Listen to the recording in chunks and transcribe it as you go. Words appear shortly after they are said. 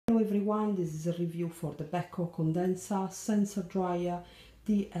everyone, this is a review for the Beko condenser sensor dryer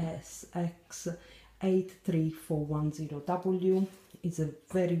dsx83410w. It's a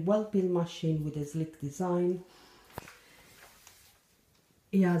very well built machine with a sleek design.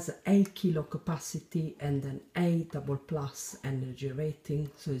 It has 8 kilo capacity and an A++ energy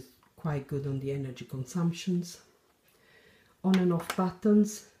rating, so it's quite good on the energy consumptions. On and off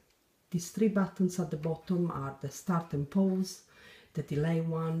buttons. These 3 buttons at the bottom are the start and pause, the delay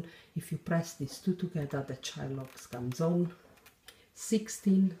one. If you press these 2 together, the child locks comes on.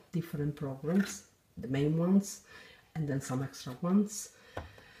 16 different programs, the main ones, and then some extra ones.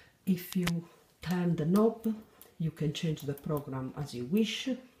 If you turn the knob, you can change the program as you wish.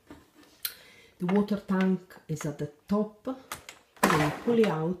 The water tank is at the top, then you pull it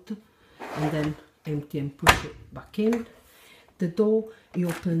out and then empty and push it back in. The door, it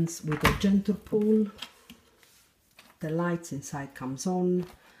opens with a gentle pull. The lights inside comes on,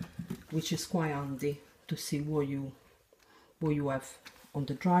 which is quite handy to see what you have on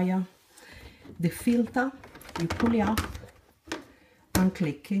the dryer. The filter, you pull it up,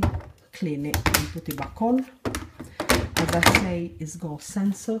 unclick it, clean it and put it back on. As I say, it's got a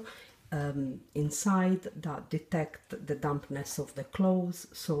sensor inside that detect the dampness of the clothes,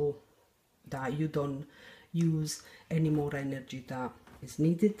 so that you don't use any more energy that is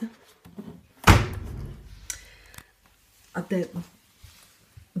needed. At the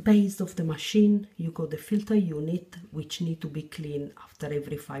base of the machine, you got the filter unit, which need to be cleaned after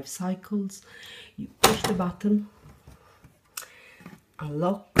every 5 cycles. You push the button,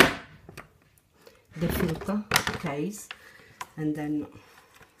 unlock the filter case, and then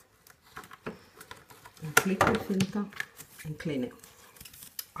click the filter and clean it.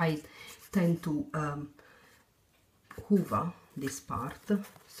 I tend to hoover this part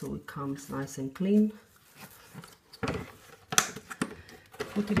so it comes nice and clean.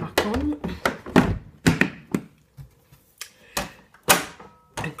 Put it back on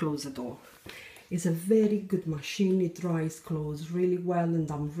and close the door. It's a very good machine. It dries clothes really well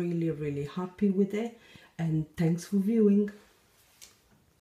and I'm really happy with it. And thanks for viewing.